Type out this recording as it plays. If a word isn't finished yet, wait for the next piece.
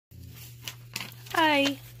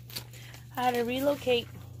Hi. I had to relocate.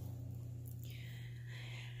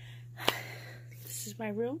 This is my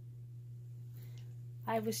room.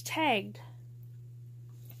 I was tagged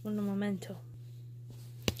on the memento.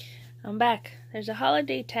 I'm back. There's a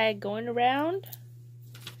holiday tag going around.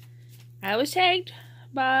 I was tagged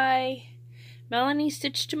by Melanie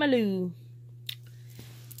Stitch to Maloo.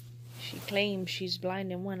 She claims she's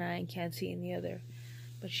blind in one eye and can't see in the other.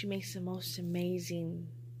 But she makes the most amazing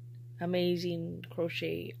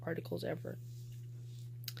crochet articles ever.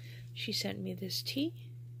 She sent me this tea.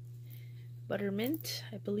 Buttermint,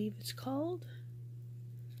 I believe it's called.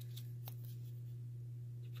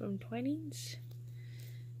 From Twinings.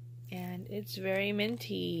 And it's very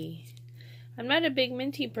minty. I'm not a big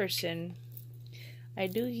minty person. I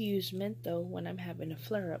do use mint though when I'm having a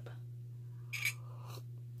flare-up.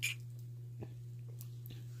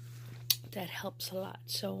 That helps a lot.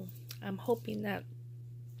 So I'm hoping that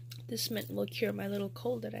this mint will cure my little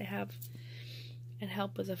cold that I have and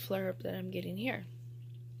help with the flare-up that I'm getting here.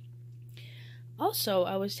 Also,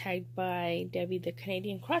 I was tagged by Debbie the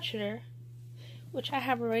Canadian Crocheter, which I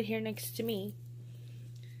have her right here next to me.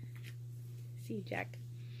 See, Jack.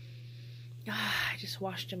 I just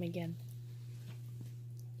washed him again.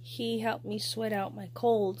 He helped me sweat out my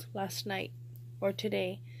cold last night or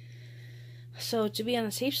today. So to be on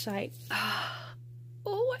the safe side,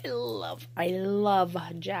 oh, I love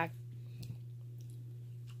Jack.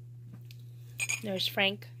 There's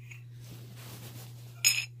Frank.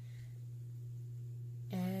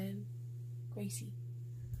 And Gracie.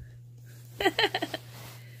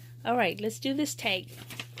 Alright, let's do this tag.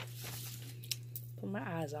 Put my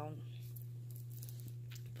eyes on.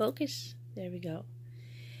 Focus. There we go.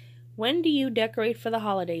 When do you decorate for the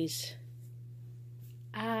holidays?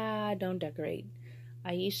 I don't decorate.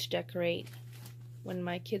 I used to decorate when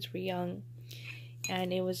my kids were young.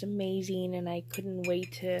 And it was amazing. And I couldn't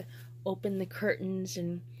wait to open the curtains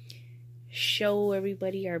and show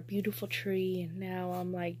everybody our beautiful tree. And now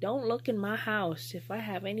I'm like, don't look in my house. If I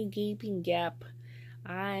have any gaping gap,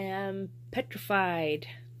 I am petrified.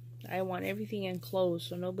 I want everything enclosed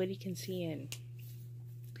so nobody can see in.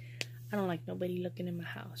 I don't like nobody looking in my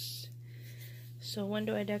house. So when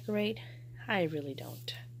do I decorate? I really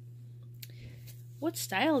don't. What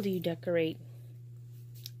style do you decorate?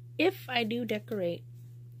 If I do decorate,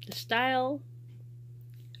 the style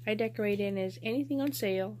I decorate in is anything on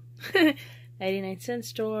sale. 99-cent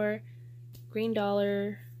store, green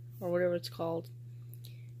dollar, or whatever it's called.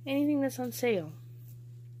 Anything that's on sale.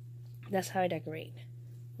 That's how I decorate.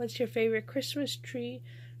 What's your favorite Christmas tree?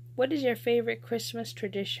 What is your favorite Christmas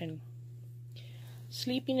tradition?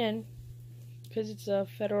 Sleeping in, because it's a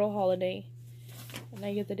federal holiday, and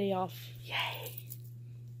I get the day off. Yay!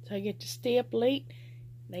 So I get to stay up late,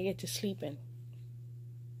 and I get to sleep in.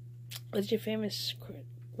 What's your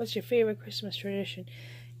favorite Christmas tradition?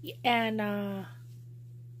 And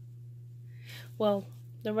well,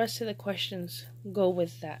 the rest of the questions go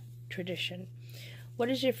with that tradition. What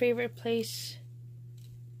is your favorite place?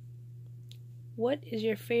 What is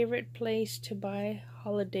your favorite place to buy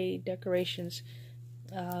holiday decorations?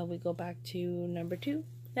 We go back to number 2.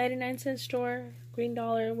 99-cent store, green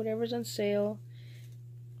dollar, whatever's on sale.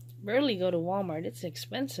 Rarely go to Walmart. It's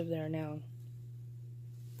expensive there now.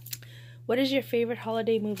 What is your favorite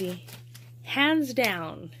holiday movie? Hands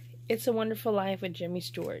down, It's a Wonderful Life with Jimmy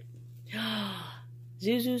Stewart.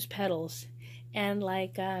 Zuzu's Petals. And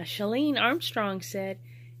like Shalene Armstrong said,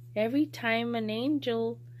 every time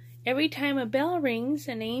a bell rings,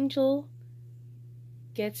 an angel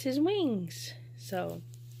gets his wings. So,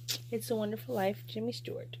 It's a Wonderful Life, Jimmy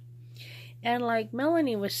Stewart. And like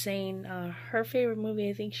Melanie was saying, her favorite movie,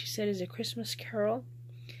 I think she said, is A Christmas Carol.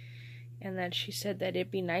 And that she said that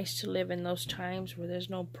it'd be nice to live in those times where there's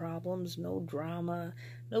no problems, no drama.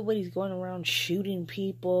 Nobody's going around shooting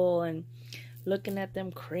people and looking at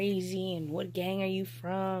them crazy and what gang are you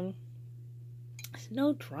from. There's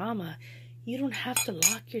no drama. You don't have to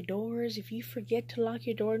lock your doors. If you forget to lock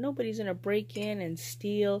your door, nobody's going to break in and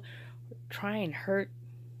steal or try and hurt.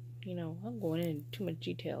 You know, I'm going into too much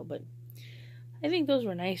detail, but I think those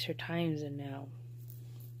were nicer times than now.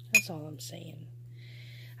 That's all I'm saying.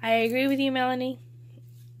 I agree with you, Melanie.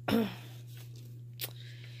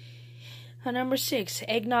 Number 6,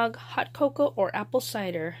 eggnog, hot cocoa, or apple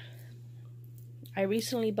cider. I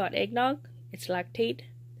recently bought eggnog. It's lactate.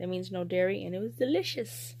 That means no dairy, and it was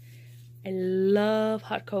delicious. I love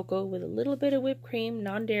hot cocoa with a little bit of whipped cream,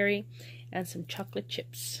 non-dairy, and some chocolate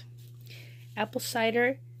chips. Apple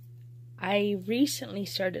cider, I recently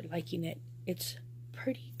started liking it. It's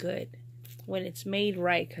pretty good when it's made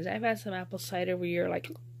right, because I've had some apple cider where you're like...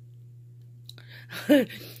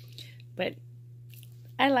 But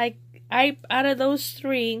out of those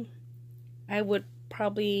three, I would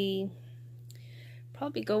probably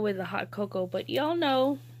go with the hot cocoa, but y'all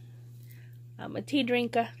know I'm a tea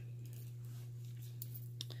drinker.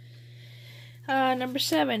 Number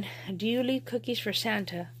 7, do you leave cookies for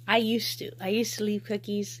Santa? I used to leave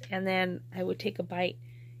cookies, and then I would take a bite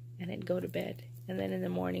and then go to bed. And then in the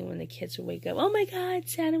morning when the kids would wake up, oh my God,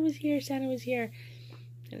 Santa was here.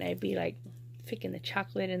 And I'd be like picking the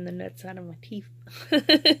chocolate and the nuts out of my teeth.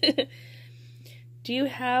 Do you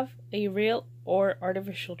have a real or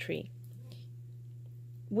artificial tree?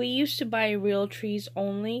 We used to buy real trees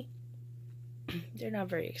only. They're not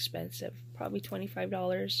very expensive. Probably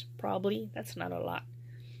 $25. Probably. That's not a lot.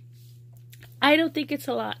 I don't think it's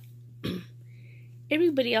a lot.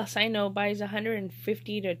 Everybody else I know buys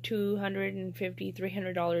 $150 to $250,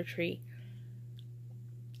 $300 tree.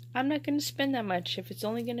 I'm not going to spend that much if it's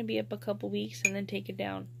only going to be up a couple weeks and then take it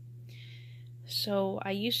down. So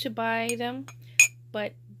I used to buy them,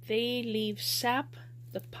 but they leave sap.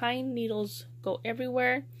 The pine needles go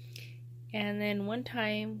everywhere. And then one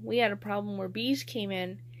time we had a problem where bees came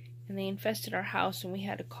in and they infested our house, and we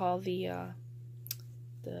had to call the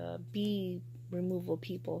bee removal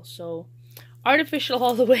people. So artificial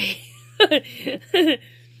all the way.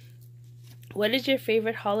 What is your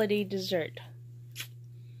favorite holiday dessert?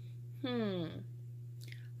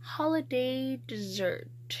 Holiday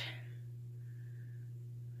dessert.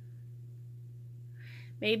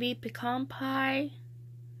 Maybe pecan pie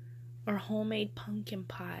or homemade pumpkin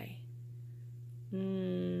pie.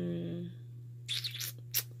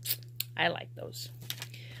 I like those.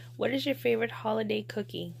 What is your favorite holiday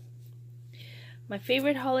cookie? My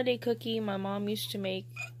favorite holiday cookie my mom used to make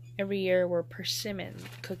every year were persimmon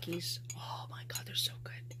cookies. Oh my God, they're so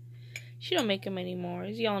good. She don't make them anymore.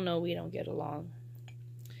 As y'all know, we don't get along.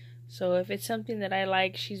 So if it's something that I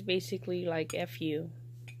like, she's basically like, F you.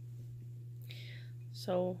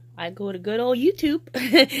 So I go to good old YouTube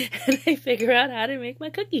and I figure out how to make my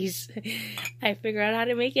cookies. I figure out how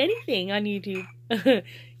to make anything on YouTube.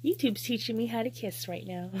 YouTube's teaching me how to kiss right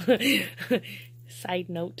now. Side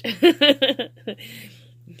note.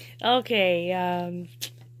 Okay,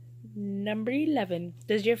 number 11.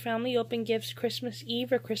 Does your family open gifts Christmas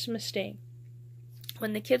Eve or Christmas Day?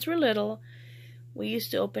 When the kids were little, we used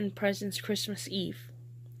to open presents Christmas Eve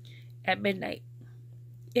at midnight.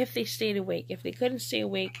 If they stayed awake. If they couldn't stay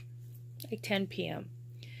awake, like 10 p.m.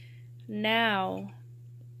 Now,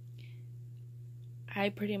 I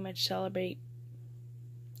pretty much celebrate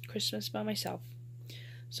Christmas by myself.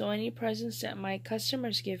 So any presents that my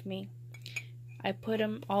customers give me, I put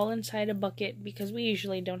them all inside a bucket because we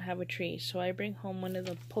usually don't have a tree. So I bring home one of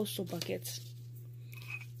the postal buckets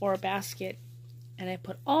or a basket, and I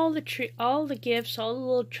put all the gifts, all the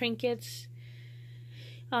little trinkets.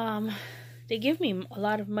 They give me a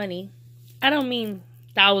lot of money. I don't mean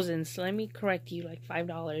thousands. So let me correct you, like $5,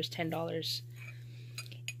 $10.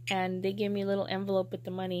 And they give me a little envelope with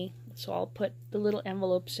the money. So I'll put the little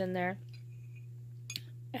envelopes in there.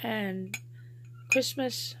 And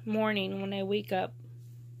Christmas morning when I wake up,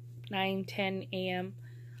 9, 10 a.m.,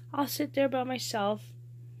 I'll sit there by myself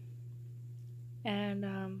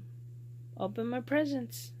and open my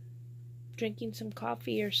presents, drinking some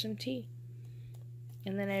coffee or some tea.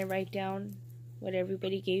 And then I write down what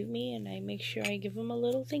everybody gave me, and I make sure I give them a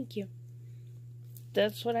little thank you.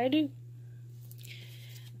 That's what I do.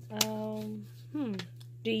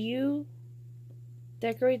 Do you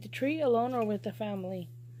decorate the tree alone or with the family?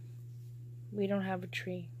 We don't have a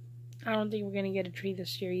tree. I don't think we're going to get a tree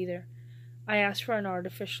this year either. I asked for an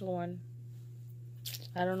artificial one.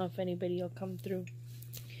 I don't know if anybody will come through.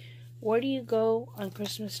 Where do you go on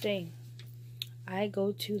Christmas Day? I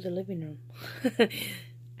go to the living room.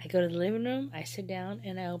 I go to the living room, I sit down,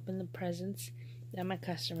 and I open the presents that my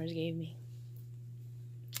customers gave me.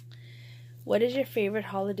 What is your favorite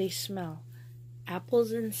holiday smell?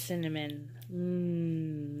 Apples and cinnamon.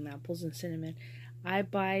 Apples and cinnamon. I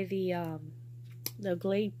buy the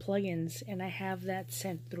Glade plugins, and I have that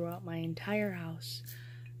scent throughout my entire house.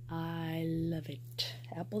 I love it.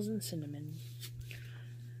 Apples and cinnamon.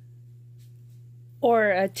 Or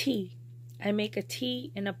a tea. I make a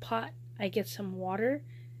tea in a pot. I get some water.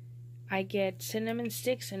 I get cinnamon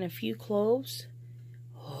sticks and a few cloves.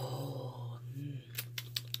 Oh,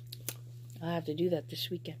 I'll have to do that this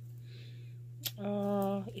weekend.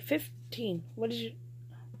 15. Where do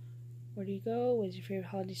you go? What is your favorite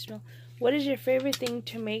holiday smell? What is your favorite thing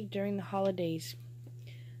to make during the holidays?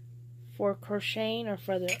 For crocheting or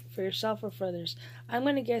for yourself or for others? I'm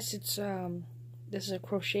gonna guess it's this is a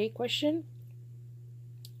crochet question.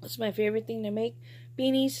 What's my favorite thing to make?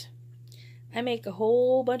 Beanies. I make a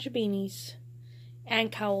whole bunch of beanies.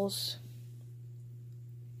 and cowls.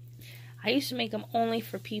 I used to make them only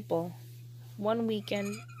for people. One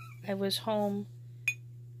weekend, I was home.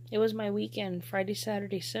 It was my weekend, Friday,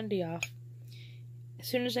 Saturday, Sunday off. As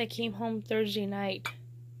soon as I came home Thursday night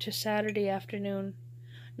to Saturday afternoon,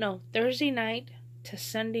 no, Thursday night to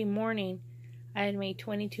Sunday morning, I had made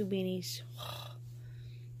 22 beanies.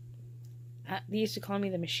 They used to call me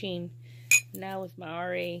the machine. Now with my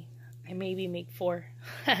RA, I maybe make 4.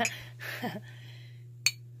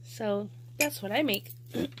 So that's what I make.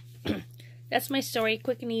 That's my story,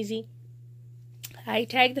 quick and easy. I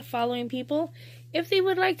tag the following people if they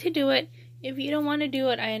would like to do it. If you don't want to do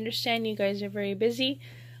it, I understand you guys are very busy,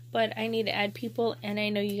 but I need to add people, and I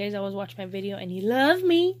know you guys always watch my video and you love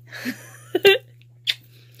me.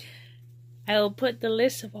 I will put the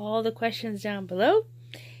list of all the questions down below,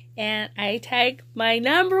 and I tag my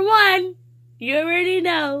number 1. You already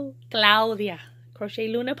know, Claudia, Crochet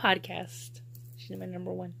Luna Podcast. She's my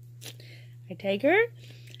number 1. I tag her.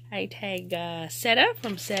 I tag Seta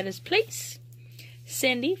from Seta's Place,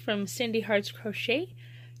 Cindy from Cindy Hearts Crochet,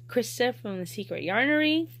 Krista from The Secret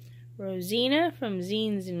Yarnery, Rosina from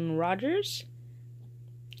Zines and Rogers,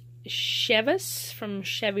 Chevis from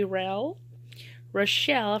Chevy Rail,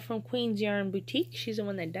 Rochelle from Queen's Yarn Boutique. She's the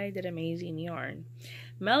one that dyed that amazing yarn.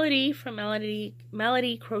 Melody from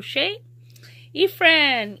Melody Crochet.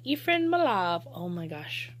 Efren Malov. Oh my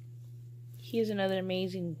gosh. He is another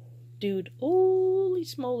amazing dude. Holy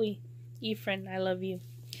smoly. Efren, I love you.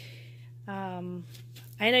 I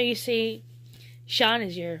know you say Sean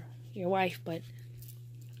is your wife, but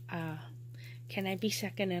can I be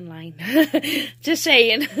second in line? Just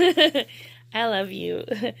saying. I love you.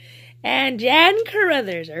 And Jan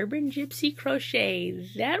Carruthers, Urban Gypsy Crochet.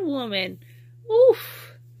 That woman,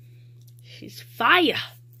 oof, she's fire.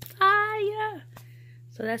 Fire.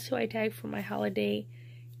 So that's who I tagged for my holiday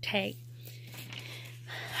tag.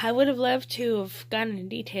 I would have loved to have gone into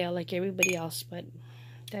detail like everybody else, but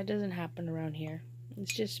that doesn't happen around here.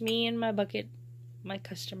 It's just me and my bucket my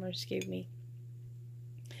customers gave me.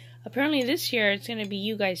 Apparently this year it's going to be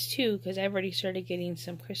you guys too, because I've already started getting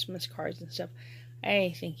some Christmas cards and stuff.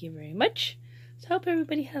 I thank you very much. So I hope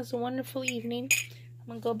everybody has a wonderful evening. I'm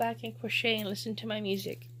going to go back and crochet and listen to my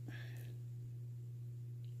music.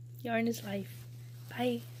 Yarn is life.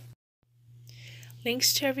 Bye.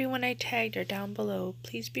 Links to everyone I tagged are down below.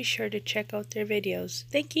 Please be sure to check out their videos.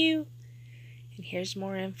 Thank you. And here's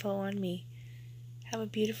more info on me. Have a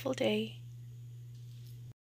beautiful day.